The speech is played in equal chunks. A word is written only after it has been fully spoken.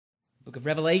Book of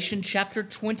Revelation, chapter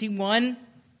 21.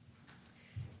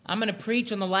 I'm going to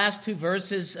preach on the last two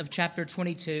verses of chapter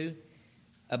 22,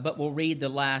 but we'll read the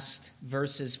last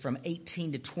verses from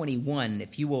 18 to 21.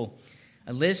 If you will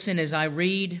listen as I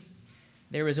read,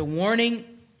 there is a warning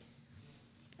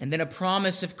and then a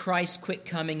promise of Christ's quick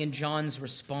coming and John's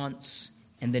response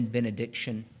and then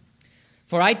benediction.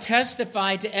 For I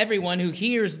testify to everyone who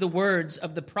hears the words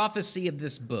of the prophecy of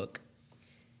this book.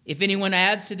 If anyone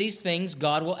adds to these things,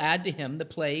 God will add to him the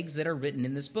plagues that are written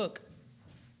in this book.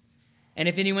 And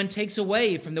if anyone takes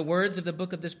away from the words of the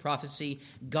book of this prophecy,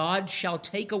 God shall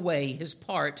take away his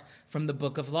part from the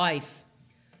book of life,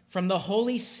 from the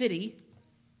holy city,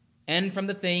 and from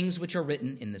the things which are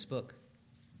written in this book.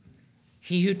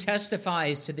 He who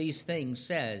testifies to these things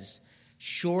says,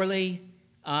 "Surely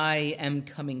I am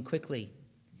coming quickly.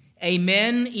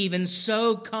 Amen, even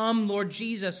so come, Lord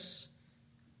Jesus.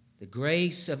 The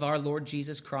grace of our Lord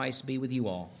Jesus Christ be with you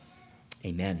all.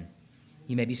 Amen."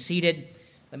 You may be seated.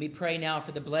 Let me pray now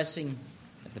for the blessing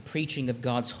of the preaching of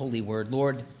God's holy word.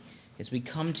 Lord, as we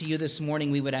come to you this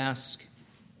morning, we would ask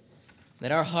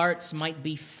that our hearts might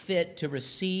be fit to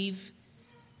receive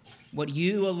what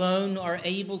you alone are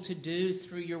able to do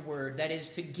through your word. That is,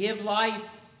 to give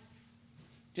life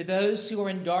to those who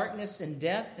are in darkness and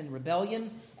death and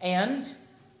rebellion, and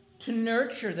to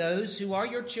nurture those who are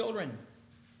your children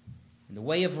in the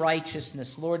way of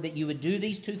righteousness. Lord, that you would do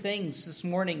these two things this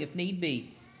morning if need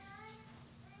be.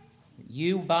 That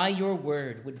you, by your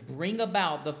word, would bring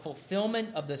about the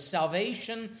fulfillment of the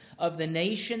salvation of the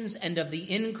nations and of the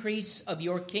increase of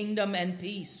your kingdom and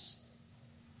peace.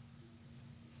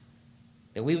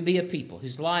 That we would be a people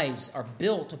whose lives are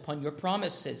built upon your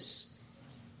promises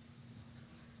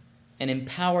and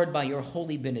empowered by your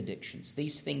holy benedictions.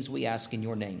 These things we ask in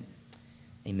your name.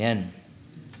 Amen.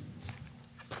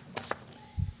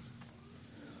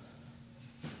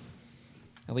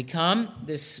 We come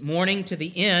this morning to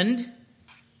the end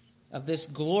of this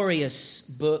glorious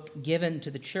book given to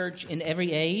the church in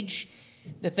every age,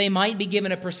 that they might be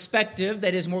given a perspective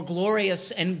that is more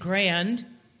glorious and grand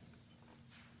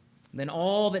than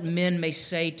all that men may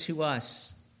say to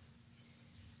us.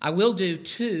 I will do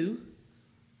two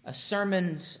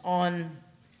sermons on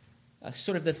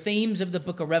sort of the themes of the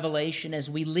book of Revelation. As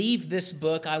we leave this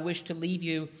book, I wish to leave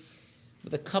you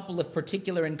with a couple of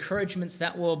particular encouragements.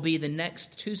 That will be the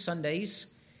next two Sundays,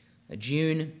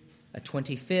 June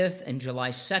 25th and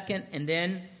July 2nd. And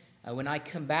then when I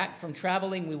come back from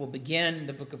traveling, we will begin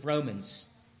the book of Romans.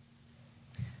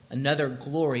 Another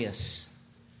glorious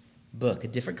book, a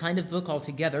different kind of book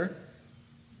altogether,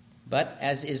 but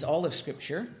as is all of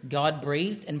Scripture,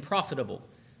 God-breathed and profitable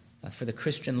for the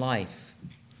Christian life,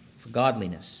 for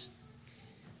godliness.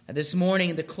 This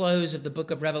morning, at the close of the book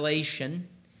of Revelation,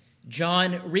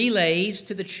 John relays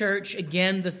to the church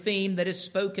again the theme that is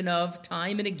spoken of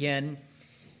time and again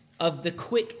of the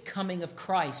quick coming of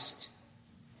Christ,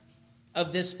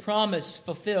 of this promise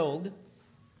fulfilled,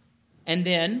 and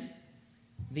then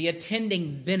the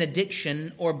attending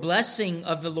benediction or blessing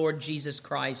of the Lord Jesus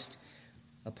Christ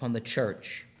upon the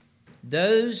church.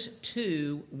 Those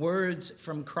two words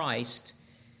from Christ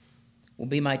will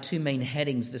be my two main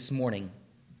headings this morning.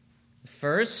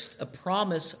 First, a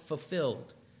promise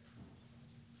fulfilled.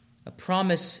 A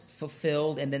promise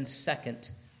fulfilled, and then second,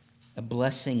 a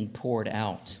blessing poured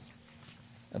out.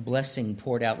 A blessing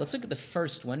poured out. Let's look at the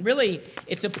first one. Really,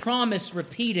 it's a promise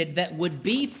repeated that would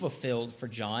be fulfilled for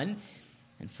John.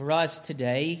 And for us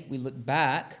today, we look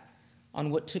back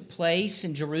on what took place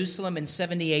in Jerusalem in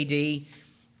 70 AD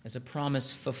as a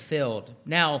promise fulfilled.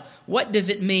 Now, what does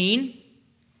it mean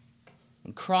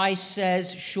when Christ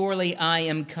says, "Surely I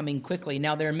am coming quickly"?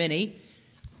 Now, there are many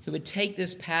who would take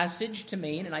this passage to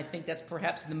mean, and I think that's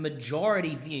perhaps the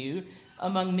majority view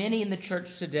among many in the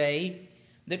church today,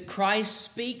 that Christ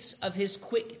speaks of his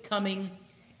quick coming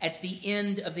at the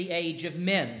end of the age of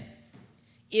men.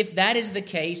 If that is the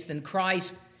case, then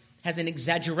Christ has an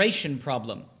exaggeration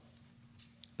problem.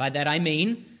 By that I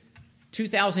mean,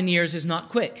 2,000 years is not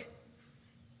quick.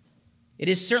 It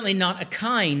is certainly not a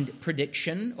kind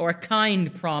prediction or a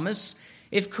kind promise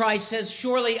if Christ says,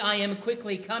 "Surely I am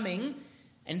quickly coming,"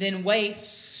 and then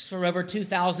waits for over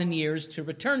 2,000 years to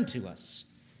return to us.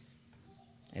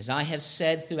 As I have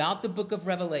said throughout the book of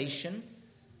Revelation,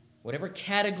 whatever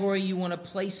category you want to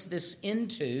place this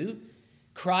into,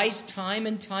 Christ time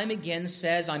and time again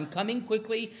says, "I'm coming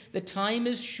quickly, the time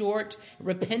is short,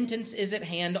 repentance is at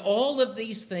hand." All of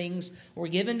these things were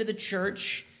given to the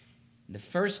church, the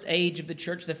first age of the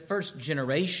church, the first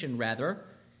generation rather.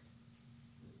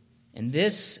 And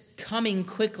this coming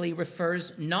quickly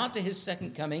refers not to his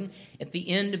second coming at the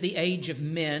end of the age of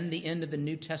men, the end of the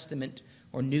New Testament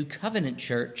or New Covenant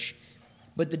church,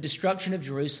 but the destruction of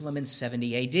Jerusalem in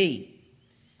 70 AD.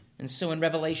 And so in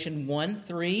Revelation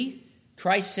 1:3,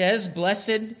 Christ says,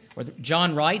 blessed, or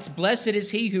John writes, blessed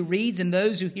is he who reads and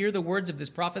those who hear the words of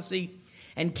this prophecy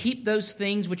and keep those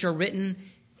things which are written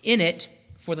in it,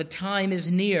 for the time is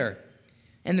near.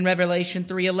 And in Revelation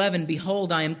 3:11,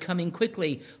 behold, I am coming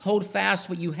quickly. Hold fast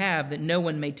what you have, that no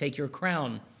one may take your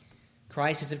crown.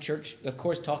 Christ is, of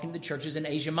course, talking to the churches in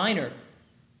Asia Minor.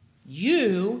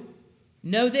 You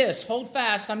know this, hold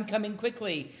fast, I'm coming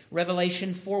quickly.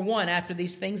 Revelation 4:1, after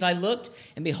these things I looked,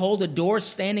 and behold, a door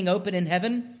standing open in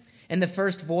heaven. And the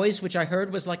first voice which I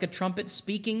heard was like a trumpet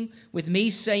speaking with me,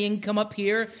 saying, come up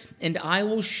here, and I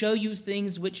will show you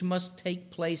things which must take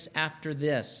place after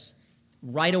this.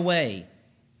 Right away,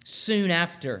 soon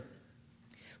after.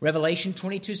 Revelation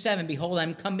 22:7, behold,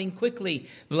 I'm coming quickly.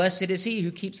 Blessed is he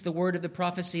who keeps the word of the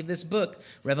prophecy of this book.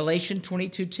 Revelation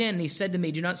 22:10, he said to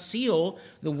me, do not seal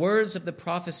the words of the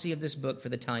prophecy of this book, for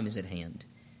the time is at hand.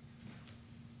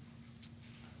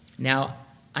 Now,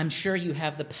 I'm sure you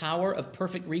have the power of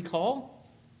perfect recall,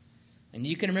 and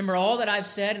you can remember all that I've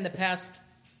said in the past, how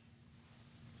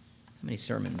many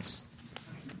sermons?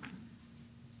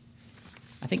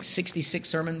 I think 66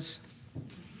 sermons.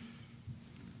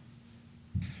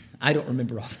 I don't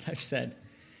remember all that I've said.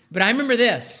 But I remember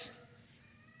this.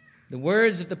 The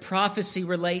words of the prophecy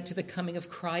relate to the coming of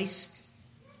Christ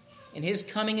and his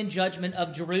coming in judgment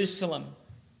of Jerusalem.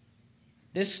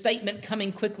 This statement,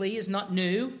 coming quickly, is not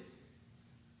new.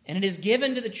 And it is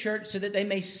given to the church so that they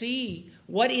may see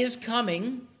what is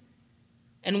coming.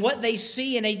 And what they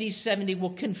see in AD 70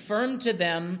 will confirm to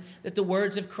them that the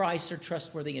words of Christ are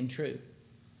trustworthy and true.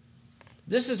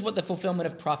 This is what the fulfillment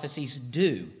of prophecies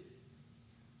do.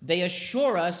 They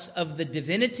assure us of the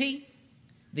divinity,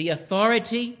 the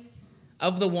authority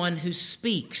of the one who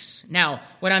speaks. Now,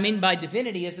 what I mean by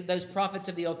divinity is that those prophets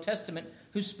of the Old Testament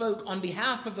who spoke on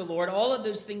behalf of the Lord, all of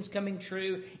those things coming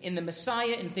true in the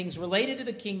Messiah and things related to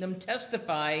the kingdom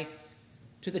testify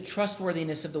to the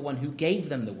trustworthiness of the one who gave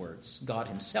them the words, God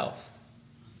himself.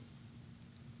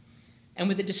 And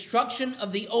with the destruction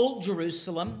of the old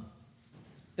Jerusalem,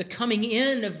 the coming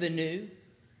in of the new,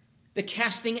 the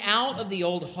casting out of the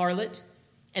old harlot,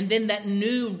 and then that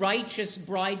new righteous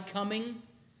bride coming,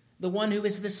 the one who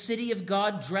is the city of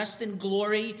God, dressed in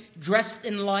glory, dressed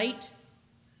in light,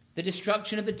 the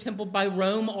destruction of the temple by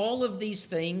Rome, all of these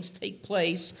things take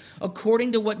place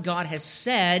according to what God has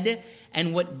said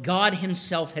and what God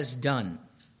himself has done.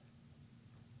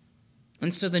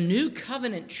 And so the new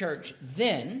covenant church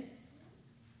then,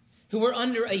 who were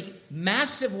under a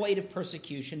massive weight of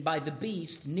persecution by the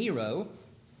beast, Nero,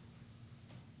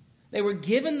 they were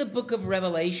given the book of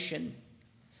Revelation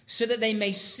so that they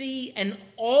may see an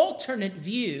alternate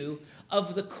view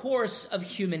of the course of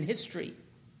human history.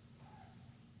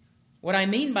 What I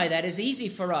mean by that is easy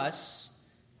for us,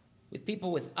 with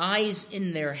people with eyes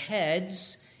in their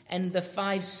heads and the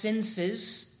five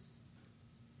senses,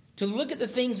 to look at the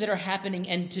things that are happening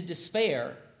and to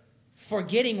despair,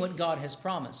 forgetting what God has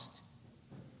promised.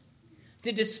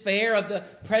 To despair of the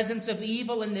presence of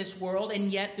evil in this world,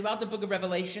 and yet throughout the book of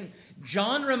Revelation,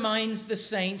 John reminds the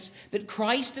saints that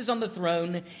Christ is on the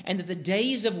throne and that the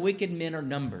days of wicked men are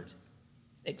numbered,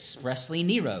 expressly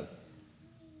Nero,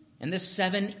 and the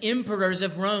 7 emperors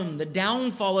of Rome, the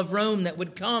downfall of Rome that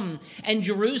would come, and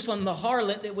Jerusalem, the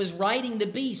harlot that was riding the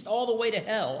beast all the way to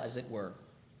hell, as it were.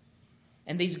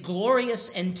 And these glorious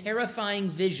and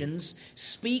terrifying visions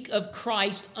speak of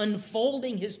Christ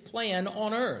unfolding his plan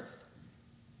on earth.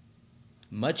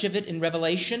 Much of it in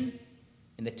Revelation,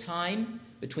 in the time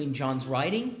between John's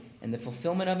writing and the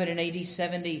fulfillment of it in AD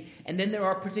 70. And then there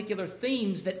are particular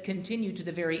themes that continue to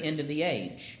the very end of the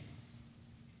age.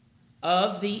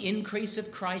 Of the increase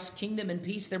of Christ's kingdom and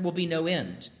peace, there will be no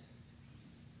end.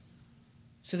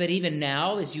 So that even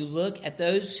now, as you look at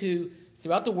those who,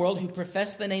 throughout the world, who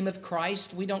profess the name of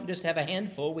Christ, we don't just have a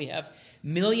handful, we have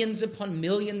millions upon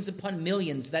millions upon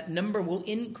millions. That number will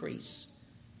increase,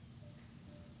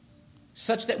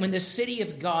 such that when the city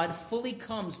of God fully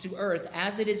comes to earth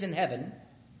as it is in heaven,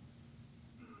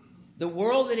 the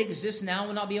world that exists now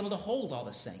will not be able to hold all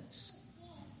the saints.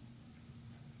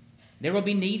 There will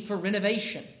be need for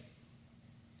renovation,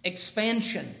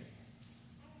 expansion.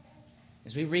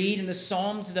 As we read in the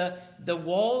Psalms, the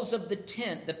walls of the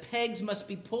tent, the pegs must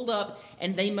be pulled up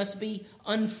and they must be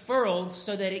unfurled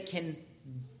so that it can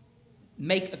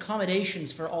make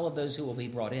accommodations for all of those who will be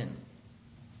brought in.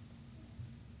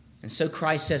 And so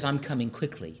Christ says, I'm coming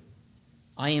quickly.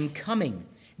 I am coming.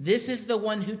 This is the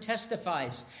one who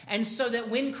testifies. And so that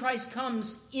when Christ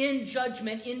comes in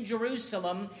judgment in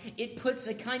Jerusalem, it puts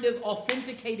a kind of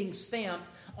authenticating stamp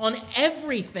on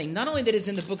everything, not only that is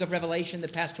in the book of Revelation, the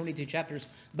past 22 chapters,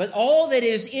 but all that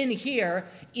is in here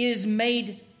is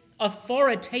made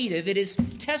authoritative. It is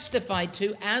testified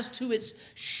to as to its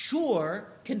sure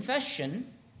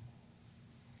confession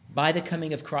by the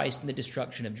coming of Christ and the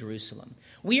destruction of Jerusalem.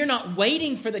 We are not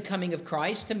waiting for the coming of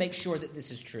Christ to make sure that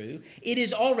this is true. It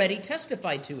is already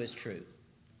testified to as true.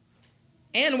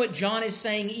 And what John is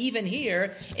saying even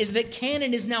here is that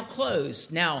canon is now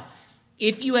closed. Now,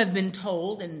 if you have been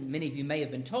told, and many of you may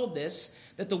have been told this,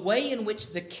 that the way in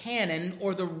which the canon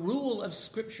or the rule of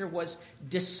Scripture was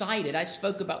decided, I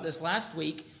spoke about this last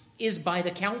week, is by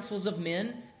the counsels of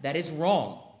men, that is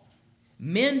wrong.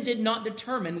 Men did not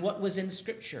determine what was in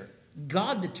Scripture.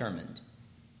 God determined.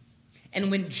 And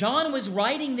when John was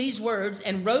writing these words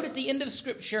and wrote at the end of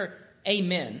Scripture,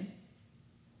 Amen,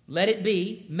 let it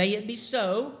be, may it be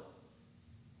so,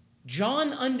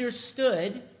 John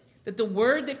understood that the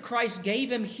word that Christ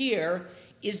gave him here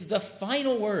is the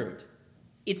final word.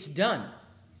 It's done.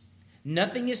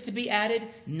 Nothing is to be added.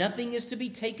 Nothing is to be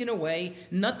taken away.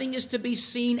 Nothing is to be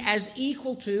seen as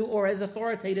equal to or as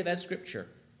authoritative as Scripture.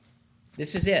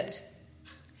 This is it.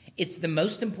 It's the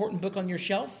most important book on your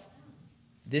shelf.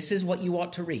 This is what you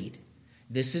ought to read.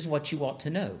 This is what you ought to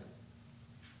know.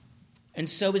 And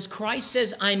so as Christ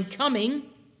says, I'm coming,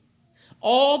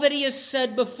 all that he has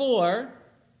said before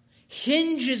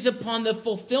hinges upon the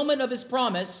fulfillment of his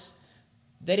promise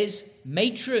that is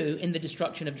made true in the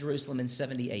destruction of Jerusalem in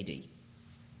 70 AD.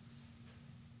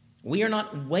 We are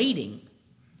not waiting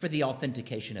for the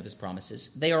authentication of his promises.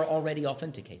 They are already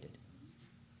authenticated.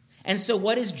 And so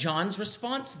what is John's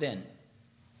response then?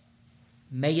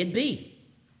 May it be.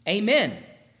 Amen.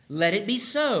 Let it be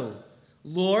so.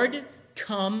 Lord,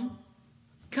 come,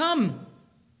 come.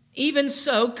 Even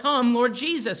so, come, Lord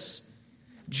Jesus.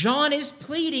 John is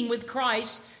pleading with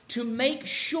Christ to make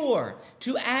sure,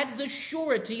 to add the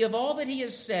surety of all that he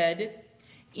has said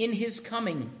in his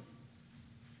coming.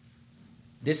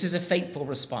 This is a faithful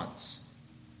response.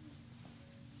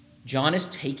 John is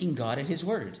taking God at his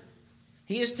word.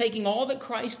 He is taking all that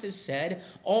Christ has said,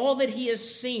 all that he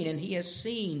has seen, and he has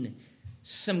seen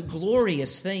some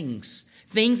glorious things.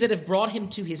 Things that have brought him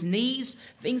to his knees,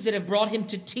 things that have brought him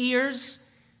to tears,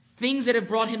 things that have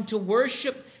brought him to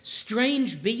worship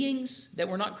strange beings that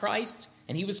were not Christ,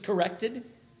 and he was corrected.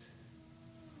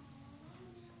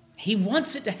 He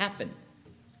wants it to happen.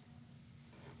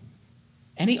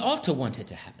 And he ought to want it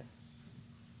to happen.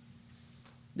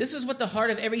 This is what the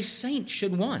heart of every saint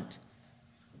should want,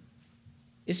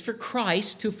 is for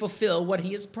Christ to fulfill what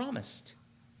he has promised.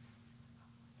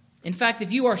 In fact,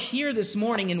 if you are here this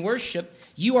morning in worship,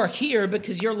 you are here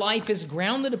because your life is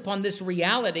grounded upon this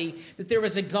reality that there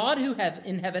is a God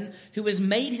in heaven who has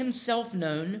made himself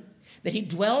known, that he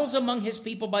dwells among his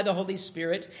people by the Holy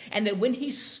Spirit, and that when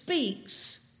he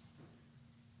speaks,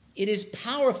 it is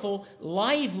powerful,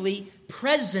 lively,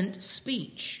 present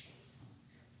speech.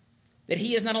 That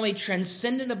he is not only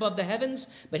transcendent above the heavens,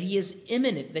 but he is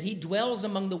immanent, that he dwells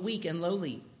among the weak and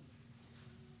lowly.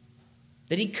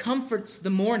 That he comforts the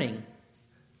mourning.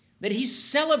 That he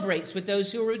celebrates with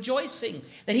those who are rejoicing.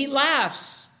 That he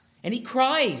laughs and he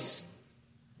cries.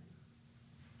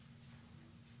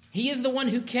 He is the one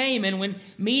who came and when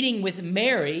meeting with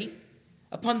Mary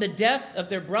upon the death of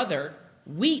their brother,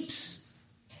 weeps.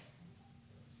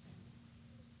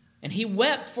 And he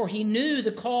wept for he knew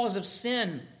the cause of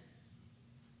sin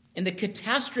and the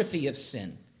catastrophe of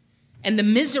sin and the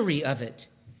misery of it.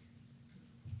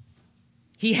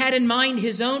 He had in mind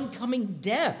his own coming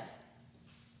death.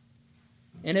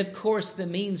 And of course, the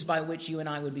means by which you and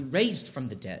I would be raised from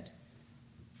the dead.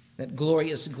 That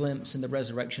glorious glimpse in the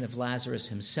resurrection of Lazarus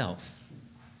himself.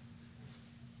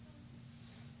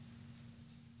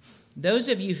 Those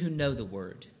of you who know the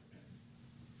word,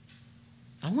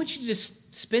 I want you to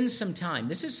just spend some time.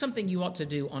 This is something you ought to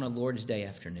do on a Lord's Day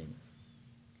afternoon.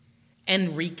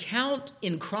 And recount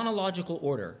in chronological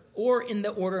order, or in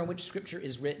the order in which Scripture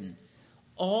is written,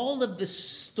 all of the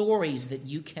stories that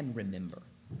you can remember.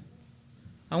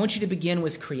 I want you to begin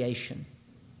with creation.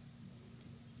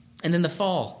 And then the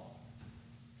fall.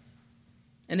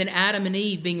 And then Adam and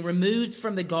Eve being removed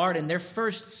from the garden, their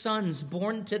first sons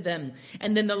born to them.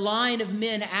 And then the line of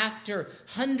men after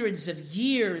hundreds of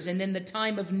years. And then the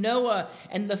time of Noah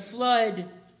and the flood.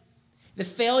 The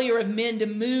failure of men to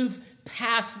move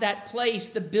past that place.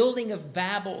 The building of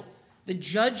Babel. The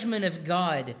judgment of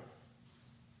God.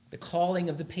 The calling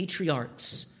of the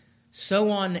patriarchs.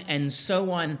 so on and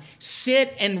so on.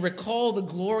 Sit and recall the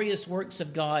glorious works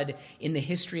of God in the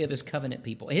history of his covenant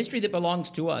people, a history that belongs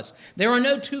to us. There are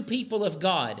no two people of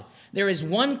God. There is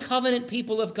one covenant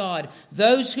people of God,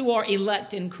 those who are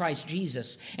elect in Christ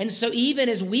Jesus. And so even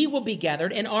as we will be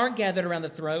gathered and are gathered around the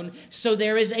throne, so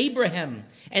there is Abraham,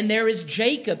 and there is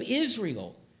Jacob,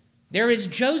 Israel. There is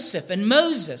Joseph and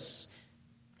Moses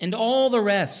and all the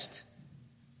rest.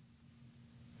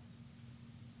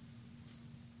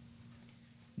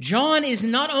 John is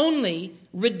not only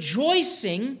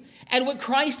rejoicing at what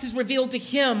Christ has revealed to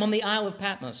him on the Isle of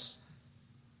Patmos,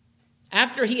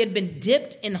 after he had been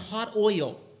dipped in hot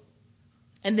oil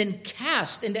and then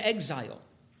cast into exile.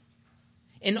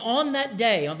 And on that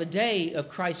day, on the day of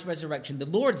Christ's resurrection, the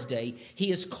Lord's day,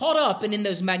 he is caught up, and in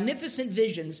those magnificent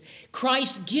visions,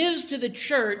 Christ gives to the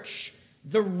church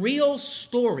the real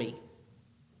story,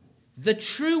 the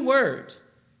true word.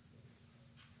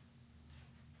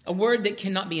 A word that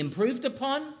cannot be improved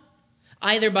upon,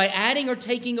 either by adding or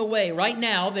taking away. Right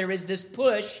now, there is this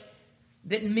push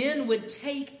that men would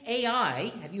take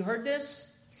AI, have you heard this?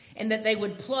 And that they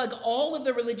would plug all of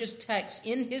the religious texts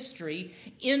in history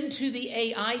into the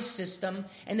AI system,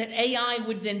 and that AI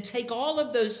would then take all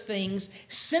of those things,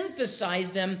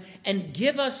 synthesize them, and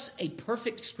give us a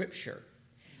perfect scripture.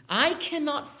 I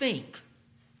cannot think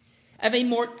of a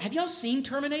more... Have y'all seen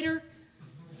Terminator?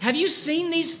 Have you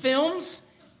seen these films?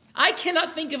 I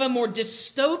cannot think of a more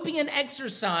dystopian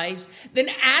exercise than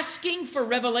asking for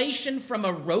revelation from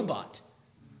a robot.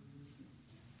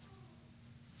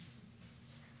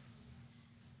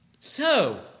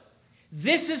 So,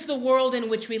 this is the world in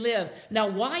which we live. Now,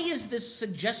 why is this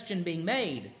suggestion being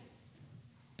made?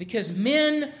 Because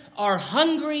men are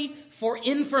hungry for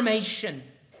information.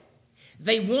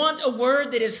 They want a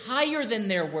word that is higher than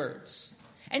their words.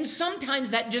 And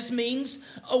sometimes that just means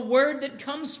a word that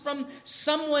comes from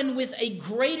someone with a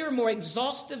greater, more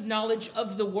exhaustive knowledge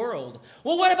of the world.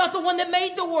 Well, what about the one that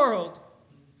made the world?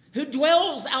 Who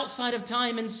dwells outside of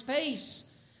time and space?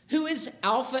 Who is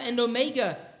Alpha and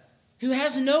Omega? Who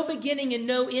has no beginning and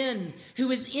no end? Who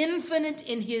is infinite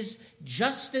in his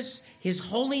justice, his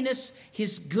holiness,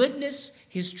 his goodness,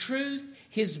 his truth,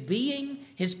 his being,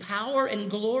 his power and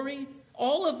glory?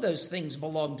 All of those things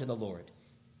belong to the Lord.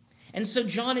 And so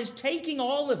John is taking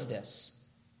all of this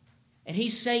and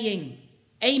he's saying,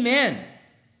 Amen.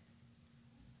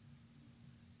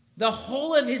 The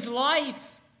whole of his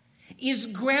life is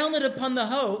grounded upon the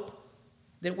hope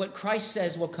that what Christ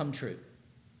says will come true.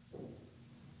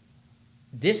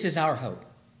 This is our hope.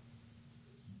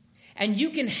 And you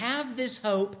can have this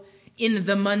hope in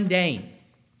the mundane,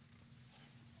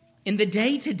 in the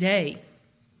day-to-day.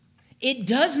 It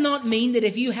does not mean that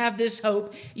if you have this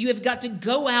hope, you have got to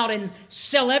go out and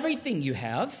sell everything you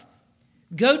have.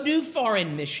 Go do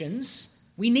foreign missions.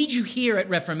 We need you here at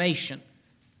Reformation.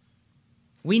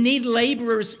 We need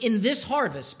laborers in this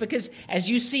harvest because as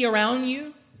you see around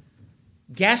you,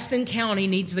 Gaston County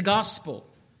needs the gospel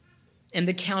and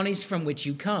the counties from which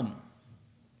you come.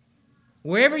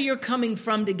 Wherever you're coming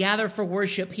from to gather for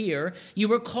worship here,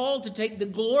 you are called to take the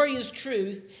glorious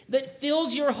truth that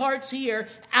fills your hearts here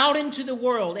out into the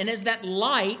world. And as that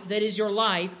light that is your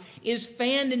life is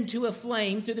fanned into a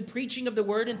flame through the preaching of the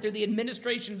word and through the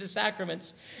administration of the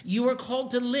sacraments, you are called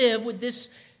to live with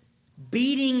this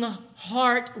beating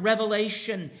heart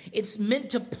revelation. It's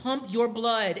meant to pump your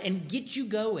blood and get you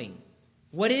going.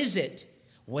 What is it?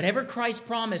 Whatever Christ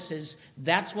promises,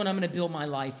 that's what I'm going to build my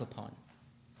life upon.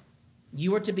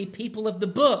 You are to be people of the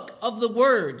book, of the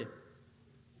word.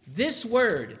 This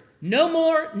word, no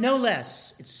more, no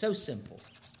less. It's so simple.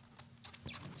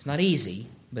 It's not easy,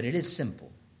 but it is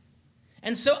simple.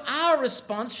 And so our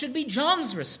response should be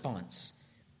John's response.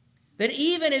 That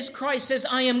even as Christ says,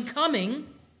 I am coming,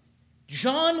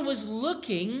 John was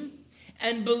looking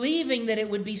and believing that it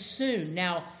would be soon.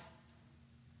 Now,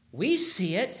 we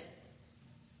see it.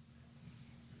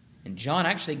 And John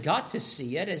actually got to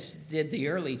see it, as did the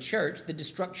early church, the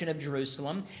destruction of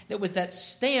Jerusalem. That was that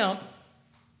stamp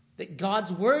that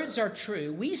God's words are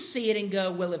true. We see it and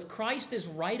go, well, if Christ is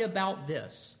right about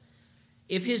this,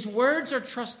 if his words are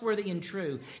trustworthy and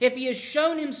true, if he has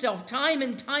shown himself time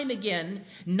and time again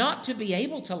not to be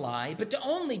able to lie, but to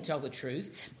only tell the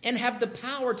truth and have the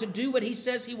power to do what he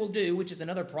says he will do, which is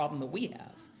another problem that we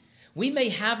have. We may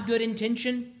have good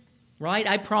intention, right?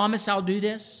 I promise I'll do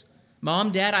this.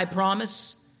 Mom, Dad, I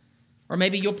promise. Or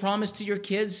maybe you'll promise to your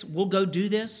kids, we'll go do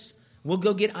this. We'll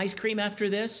go get ice cream after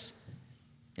this.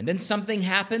 And then something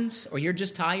happens, or you're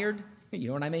just tired. You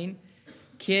know what I mean?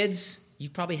 Kids,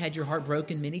 you've probably had your heart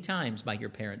broken many times by your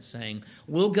parents saying,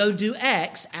 we'll go do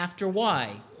X after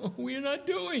Y. Oh, we're not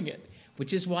doing it.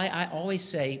 which is why I always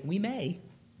say, we may.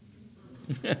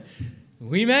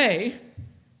 We may,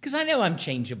 because I know I'm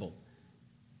changeable.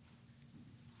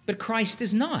 But Christ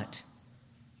is not.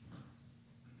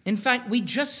 In fact, we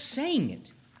just sang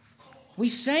it. We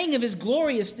sang of his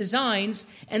glorious designs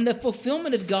and the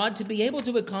fulfillment of God to be able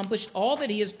to accomplish all that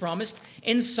he has promised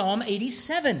in Psalm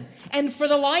 87. And for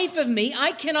the life of me,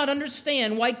 I cannot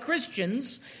understand why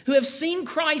Christians who have seen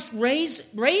Christ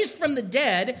raised from the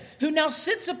dead, who now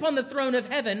sits upon the throne of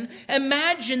heaven,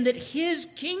 imagine that his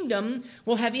kingdom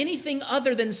will have anything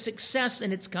other than success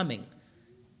in its coming.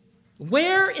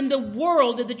 Where in the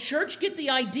world did the church get the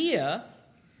idea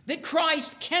that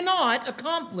Christ cannot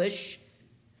accomplish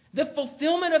the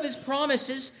fulfillment of his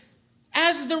promises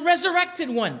as the resurrected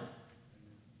one?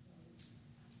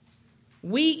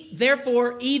 We,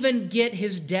 therefore, even get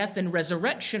his death and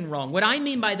resurrection wrong. What I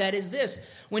mean by that is this.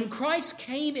 When Christ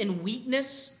came in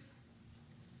weakness,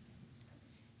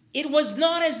 it was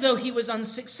not as though he was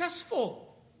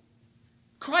unsuccessful.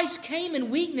 Christ came in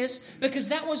weakness because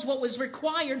that was what was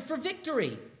required for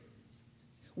victory.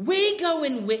 We go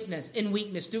in weakness,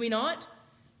 do we not?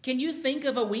 Can you think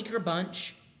of a weaker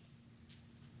bunch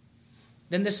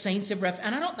than the saints of Refuge?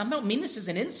 And I don't mean this as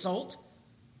an insult.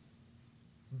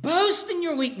 Boast in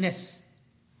your weakness.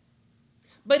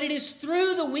 But it is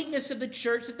through the weakness of the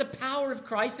church that the power of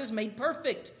Christ is made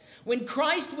perfect. When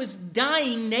Christ was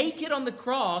dying naked on the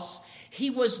cross, he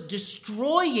was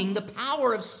destroying the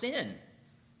power of sin.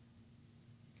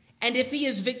 And if he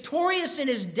is victorious in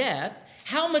his death,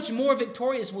 how much more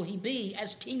victorious will he be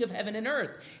as King of heaven and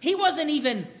earth? He wasn't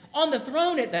even on the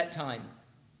throne at that time.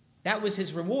 That was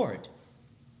his reward.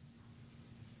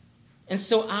 And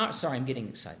so, sorry, I'm getting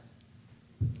excited.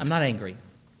 I'm not angry,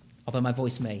 although my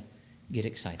voice may get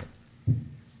excited.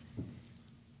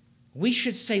 We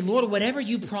should say, Lord, whatever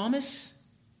you promise,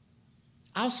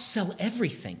 I'll sell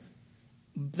everything.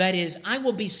 That is, I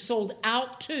will be sold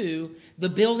out to the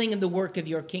building and the work of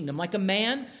your kingdom. Like a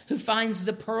man who finds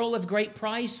the pearl of great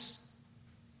price,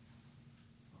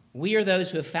 we are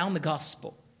those who have found the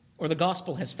gospel, or the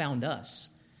gospel has found us,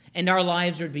 and our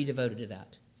lives are to be devoted to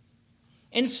that.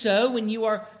 And so, when you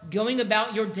are going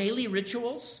about your daily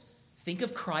rituals, think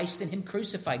of Christ and him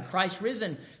crucified, Christ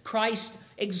risen, Christ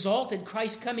exalted,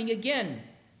 Christ coming again.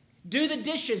 Do the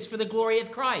dishes for the glory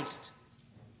of Christ.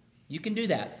 You can do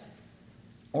that,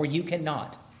 or you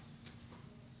cannot.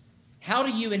 How do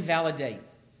you invalidate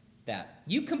that?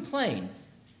 You complain.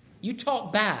 You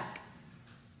talk back.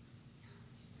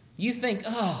 You think,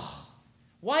 oh,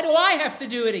 why do I have to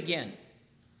do it again?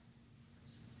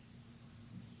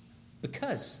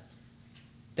 Because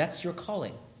that's your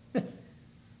calling.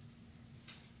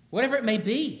 Whatever it may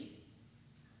be.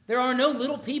 There are no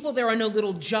little people. There are no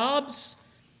little jobs.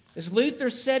 As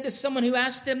Luther said to someone who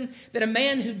asked him that a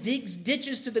man who digs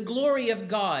ditches to the glory of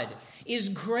God is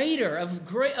greater,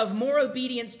 of more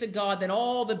obedience to God than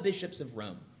all the bishops of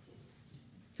Rome,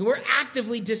 who were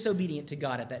actively disobedient to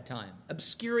God at that time,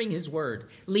 obscuring his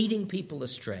word, leading people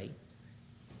astray.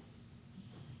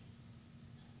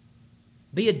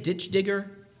 Be a ditch digger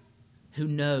who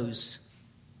knows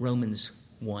Romans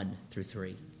 1 through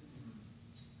 3.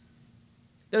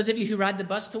 Those of you who ride the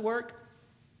bus to work,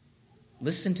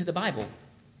 listen to the Bible.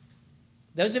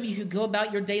 Those of you who go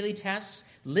about your daily tasks,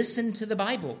 listen to the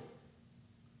Bible.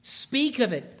 Speak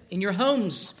of it in your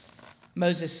homes,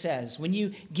 Moses says. When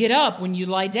you get up, when you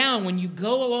lie down, when you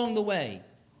go along the way.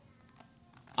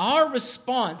 Our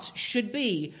response should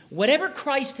be, whatever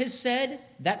Christ has said,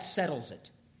 that settles it.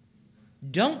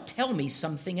 Don't tell me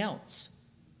something else.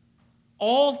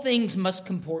 All things must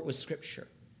comport with Scripture,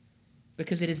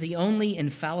 because it is the only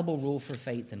infallible rule for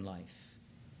faith in life.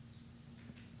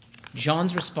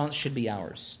 John's response should be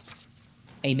ours.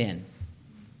 Amen.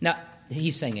 Now,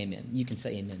 he's saying amen. You can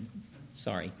say amen.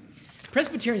 Sorry.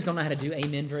 Presbyterians don't know how to do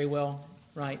amen very well,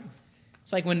 right?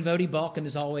 It's like when Vodi Balkan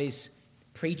is always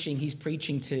preaching, he's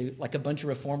preaching to like a bunch of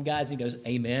Reformed guys, and he goes,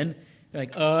 amen. They're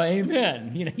like,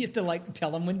 amen. You have to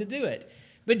tell them when to do it.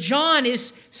 But John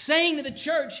is saying to the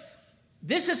church,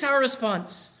 this is our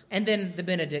response. And then the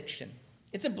benediction.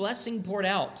 It's a blessing poured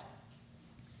out.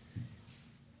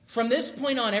 From this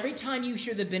point on, every time you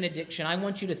hear the benediction, I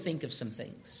want you to think of some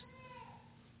things.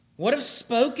 What is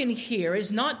spoken here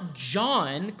is not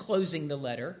John closing the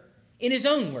letter in his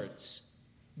own words.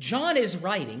 John is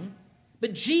writing,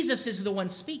 but Jesus is the one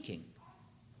speaking.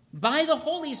 By the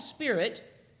Holy Spirit,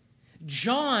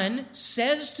 John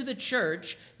says to the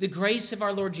church, the grace of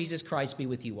our Lord Jesus Christ be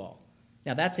with you all.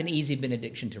 Now, that's an easy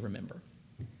benediction to remember.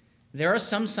 There are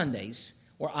some Sundays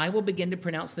where I will begin to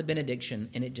pronounce the benediction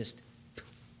and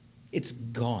it's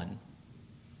gone.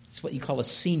 It's what you call a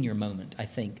senior moment, I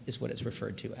think, is what it's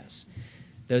referred to as.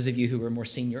 Those of you who are more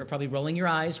senior are probably rolling your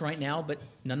eyes right now, but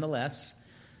nonetheless,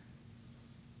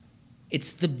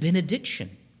 it's the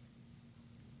benediction.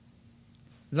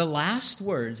 The last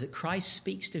words that Christ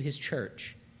speaks to his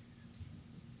church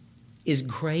is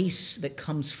grace that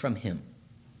comes from him.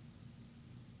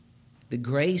 The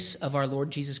grace of our Lord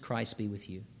Jesus Christ be with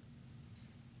you.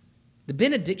 The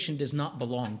benediction does not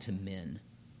belong to men.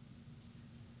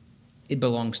 It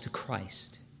belongs to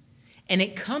Christ. And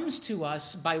it comes to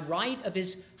us by right of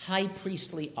his high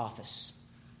priestly office.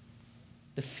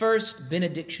 The first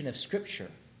benediction of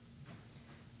Scripture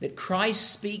that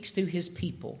Christ speaks to his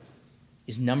people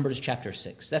is Numbers chapter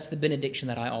 6. That's the benediction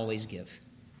that I always give.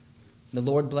 The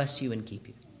Lord bless you and keep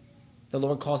you. The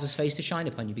Lord cause his face to shine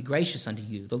upon you, be gracious unto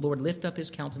you. The Lord lift up his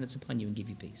countenance upon you and give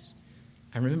you peace.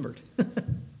 I remembered. It's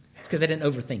because I didn't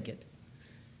overthink it.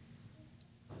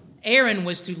 Aaron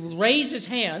was to raise his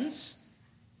hands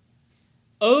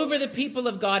over the people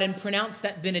of God and pronounce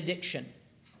that benediction.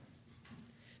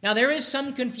 Now, there is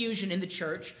some confusion in the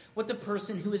church what the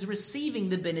person who is receiving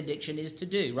the benediction is to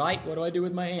do, right? What do I do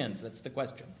with my hands? That's the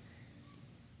question.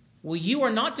 Well, you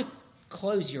are not to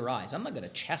close your eyes. I'm not going to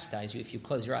chastise you if you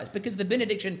close your eyes, because the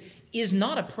benediction is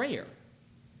not a prayer.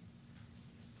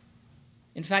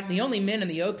 In fact, the only men in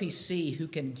the OPC who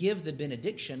can give the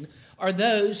benediction are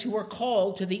those who are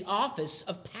called to the office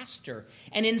of pastor.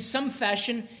 And in some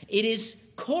fashion, it is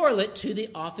correlate to the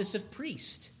office of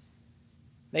priest.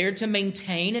 They are to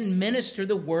maintain and minister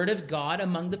the word of God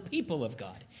among the people of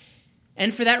God.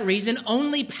 And for that reason,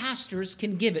 only pastors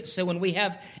can give it. So when we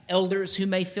have elders who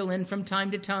may fill in from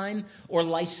time to time, or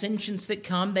licentiants that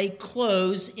come, they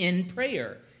close in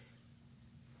prayer.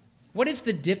 What is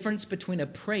the difference between a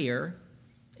prayer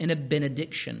and a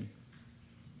benediction?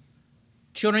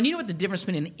 Children, you know what the difference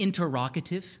between an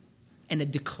interrogative and a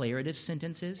declarative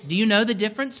sentence is? Do you know the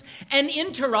difference? An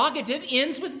interrogative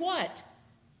ends with what?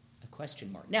 A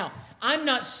question mark. Now, I'm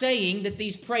not saying that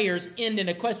these prayers end in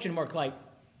a question mark like,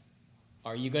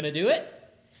 are you going to do it?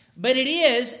 But it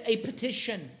is a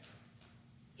petition.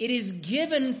 It is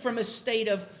given from a state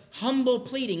of humble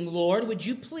pleading. Lord, would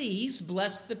you please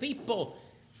bless the people?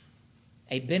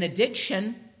 A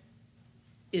benediction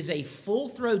is a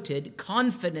full-throated,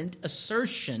 confident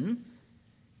assertion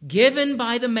given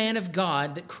by the man of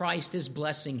God that Christ is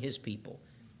blessing his people.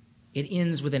 It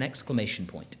ends with an exclamation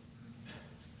point.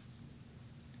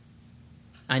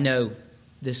 I know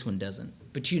this one doesn't,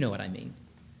 but you know what I mean.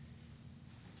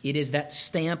 It is that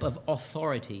stamp of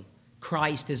authority.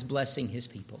 Christ is blessing his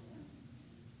people.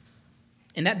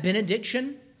 And that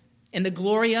benediction and the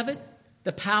glory of it,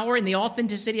 the power and the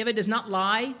authenticity of it does not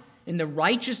lie in the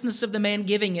righteousness of the man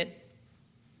giving it,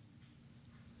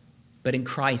 but in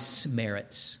Christ's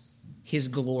merits, his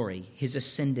glory, his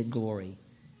ascended glory.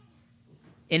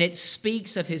 And it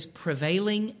speaks of his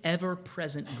prevailing,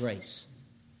 ever-present grace.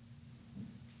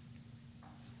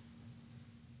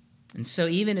 And so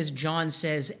even as John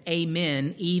says,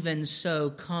 amen, even so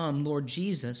come, Lord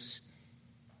Jesus,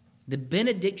 the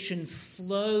benediction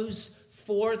flows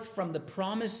forth from the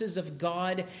promises of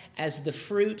God as the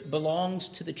fruit belongs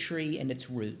to the tree and its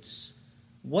roots.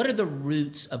 What are the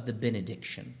roots of the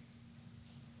benediction?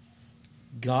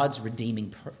 God's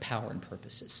redeeming power and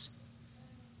purposes.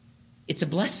 It's a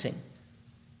blessing.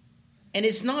 And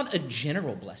it's not a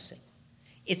general blessing.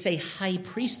 It's a high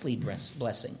priestly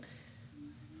blessing.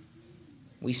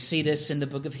 We see this in the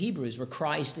book of Hebrews, where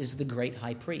Christ is the great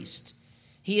high priest.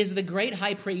 He is the great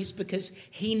high priest because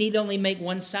he need only make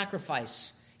one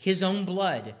sacrifice, his own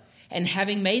blood. And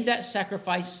having made that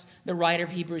sacrifice, the writer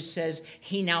of Hebrews says,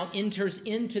 he now enters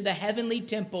into the heavenly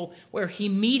temple where he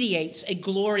mediates a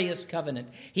glorious covenant.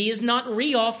 He is not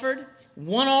re-offered,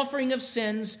 one offering of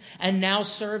sins, and now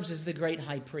serves as the great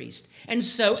high priest. And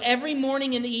so every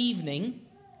morning and evening,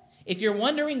 if you're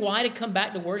wondering why to come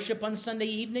back to worship on Sunday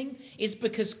evening, it's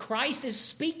because Christ is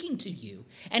speaking to you.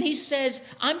 And he says,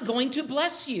 I'm going to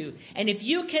bless you. And if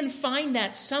you can find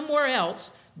that somewhere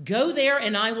else, go there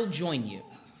and I will join you.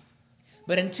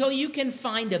 But until you can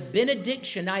find a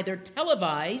benediction either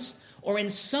televised or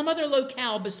in some other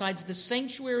locale besides the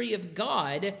sanctuary of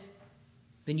God,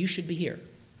 then you should be here.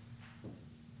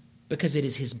 Because it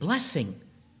is his blessing.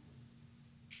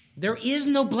 There is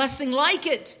no blessing like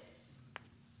it.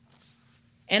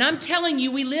 And I'm telling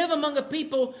you, we live among a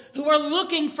people who are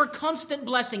looking for constant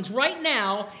blessings. Right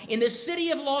now, in the city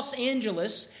of Los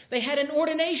Angeles, they had an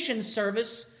ordination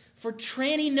service for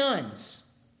tranny nuns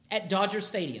at Dodger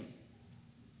Stadium.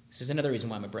 This is another reason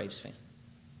why I'm a Braves fan.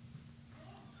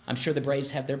 I'm sure the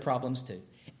Braves have their problems too.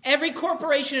 Every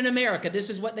corporation in America, this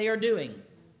is what they are doing.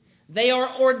 They are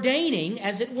ordaining,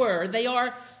 as it were, they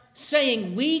are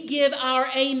saying we give our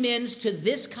amens to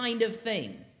this kind of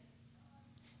thing.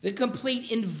 The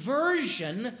complete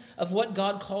inversion of what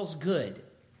God calls good.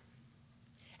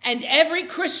 And every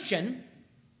Christian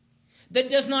that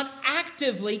does not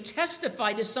actively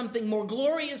testify to something more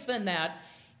glorious than that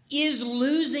is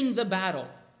losing the battle.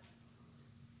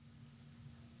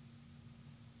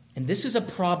 And this is a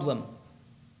problem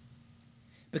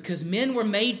because men were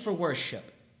made for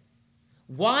worship.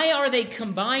 Why are they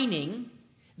combining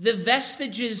the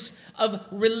vestiges of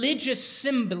religious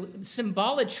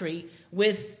symbolatry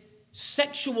with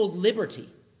sexual liberty?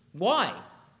 Why?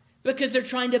 Because they're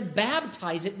trying to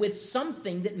baptize it with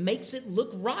something that makes it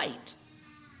look right.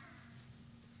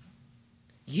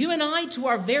 You and I, to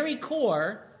our very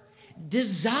core,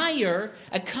 desire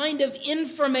a kind of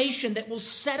information that will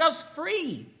set us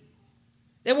free,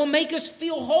 that will make us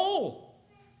feel whole.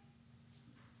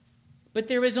 But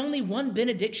there is only one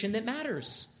benediction that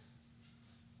matters.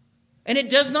 And it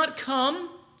does not come,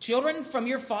 children, from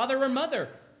your father or mother.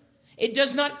 It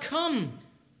does not come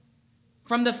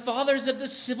from the fathers of the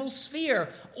civil sphere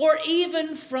or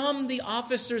even from the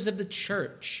officers of the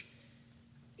church.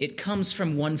 It comes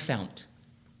from one fount.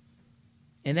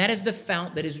 And that is the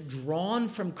fount that is drawn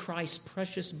from Christ's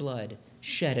precious blood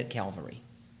shed at Calvary.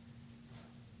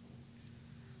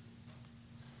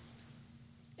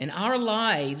 And our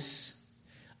lives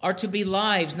are to be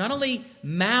lives, not only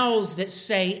mouths that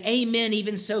say, Amen,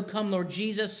 even so come, Lord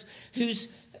Jesus, who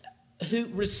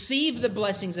receive the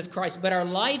blessings of Christ, but our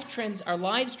lives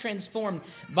transformed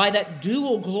by that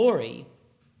dual glory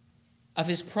of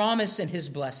His promise and His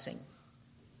blessing.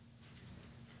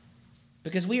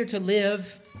 Because we are to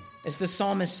live, as the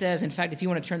psalmist says, in fact, if you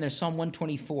want to turn there, Psalm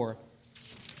 124.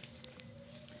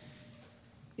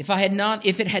 If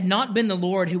it had not been the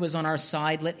Lord who was on our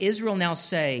side, let Israel now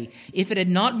say, if it had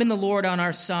not been the Lord on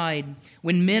our side,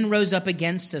 when men rose up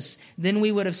against us, then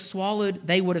they would have swallowed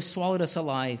us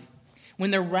alive.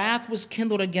 When their wrath was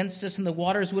kindled against us and the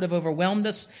waters would have overwhelmed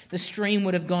us, the stream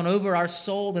would have gone over our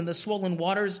soul, and the swollen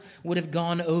waters would have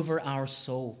gone over our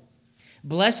soul.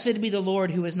 Blessed be the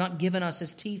Lord who has not given us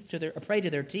his teeth a prey to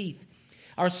their teeth.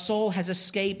 Our soul has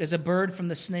escaped as a bird from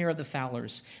the snare of the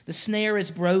fowlers. The snare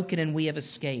is broken and we have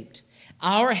escaped.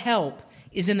 Our help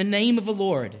is in the name of the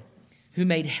Lord who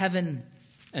made heaven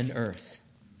and earth.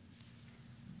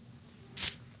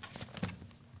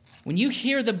 When you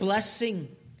hear the blessing,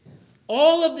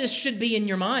 all of this should be in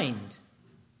your mind.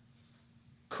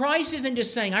 Christ isn't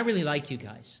just saying, I really like you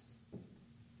guys.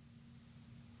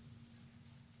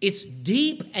 It's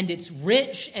deep and it's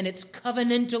rich and it's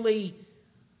covenantally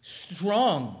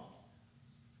strong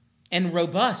and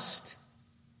robust.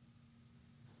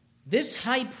 This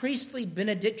high priestly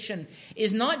benediction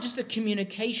is not just a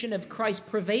communication of Christ's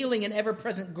prevailing and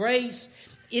ever-present grace.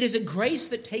 It is a grace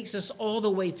that takes us all the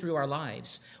way through our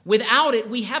lives. Without it,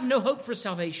 we have no hope for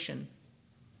salvation.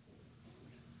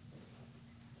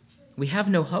 We have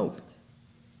no hope.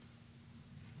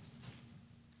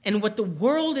 And what the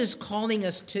world is calling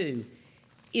us to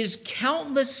is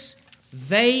countless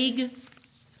vague,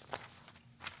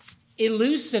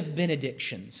 elusive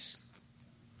benedictions.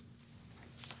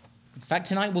 In fact,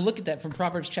 tonight we'll look at that from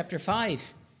Proverbs chapter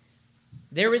 5.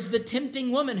 There is the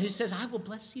tempting woman who says, I will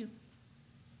bless you.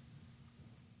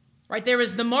 Right there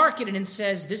is the market and it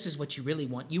says, this is what you really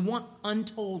want. You want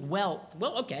untold wealth.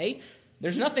 Well, okay,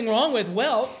 there's nothing wrong with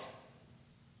wealth.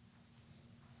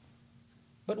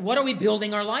 But what are we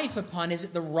building our life upon? Is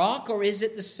it the rock or is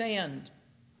it the sand?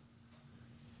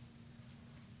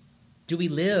 Do we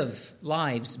live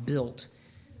lives built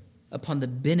upon the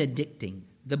benedicting,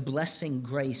 the blessing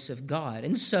grace of God?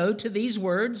 And so to these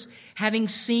words, having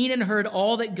seen and heard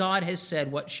all that God has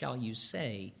said, what shall you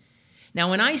say? Now,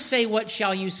 when I say what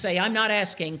shall you say, I'm not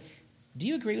asking, do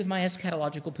you agree with my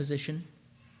eschatological position?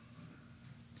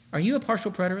 Are you a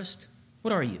partial preterist?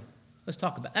 What are you? Let's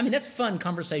talk about it. I mean, that's fun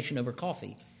conversation over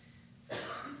coffee.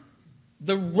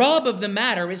 The rub of the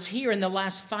matter is here in the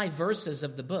last 5 verses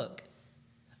of the book.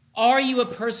 Are you a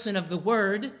person of the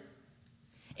Word?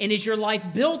 And is your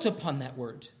life built upon that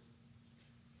Word?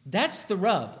 That's the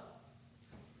rub.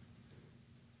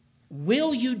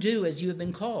 Will you do as you have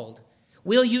been called?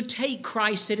 Will you take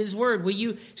Christ at His word? Will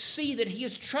you see that He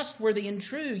is trustworthy and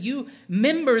true? You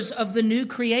members of the new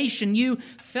creation, you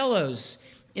fellows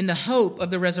in the hope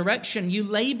of the resurrection, you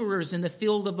laborers in the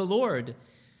field of the Lord,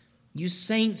 you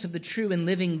saints of the true and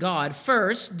living God.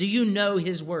 First, do you know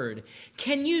His word?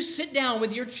 Can you sit down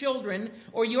with your children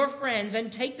or your friends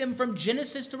and take them from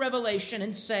Genesis to Revelation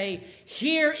and say,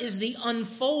 here is the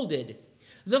unfolded,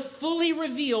 the fully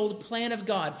revealed plan of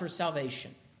God for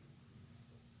salvation?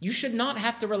 You should not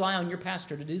have to rely on your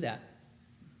pastor to do that.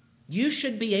 You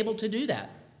should be able to do that.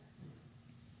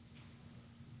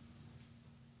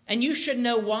 And you should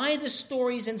know why the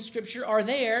stories in Scripture are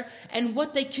there and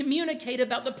what they communicate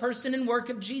about the person and work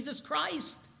of Jesus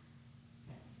Christ.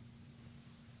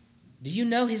 Do you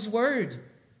know His Word?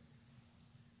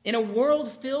 In a world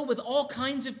filled with all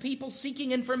kinds of people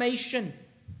seeking information,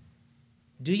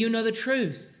 do you know the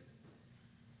truth?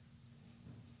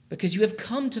 Because you have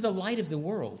come to the light of the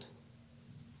world.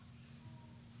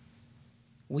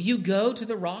 Will you go to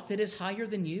the rock that is higher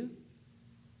than you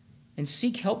and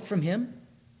seek help from Him?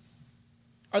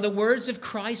 Are the words of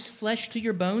Christ flesh to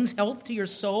your bones, health to your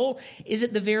soul? Is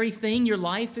it the very thing your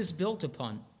life is built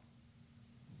upon?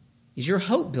 Is your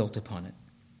hope built upon it?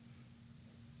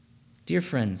 Dear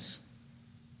friends,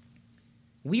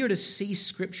 we are to see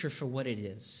Scripture for what it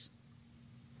is,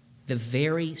 the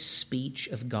very speech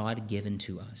of God given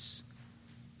to us.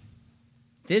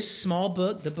 This small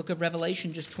book, the book of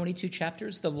Revelation, just 22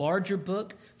 chapters, the larger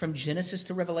book from Genesis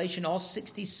to Revelation, all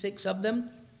 66 of them,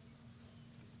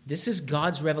 this is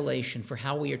God's revelation for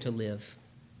how we are to live.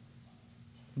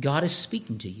 God is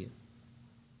speaking to you.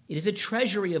 It is a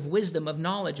treasury of wisdom, of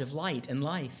knowledge, of light and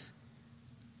life.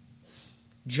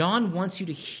 John wants you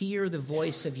to hear the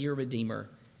voice of your Redeemer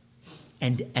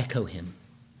and echo Him.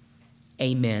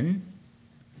 Amen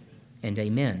and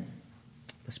amen.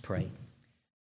 Let's pray.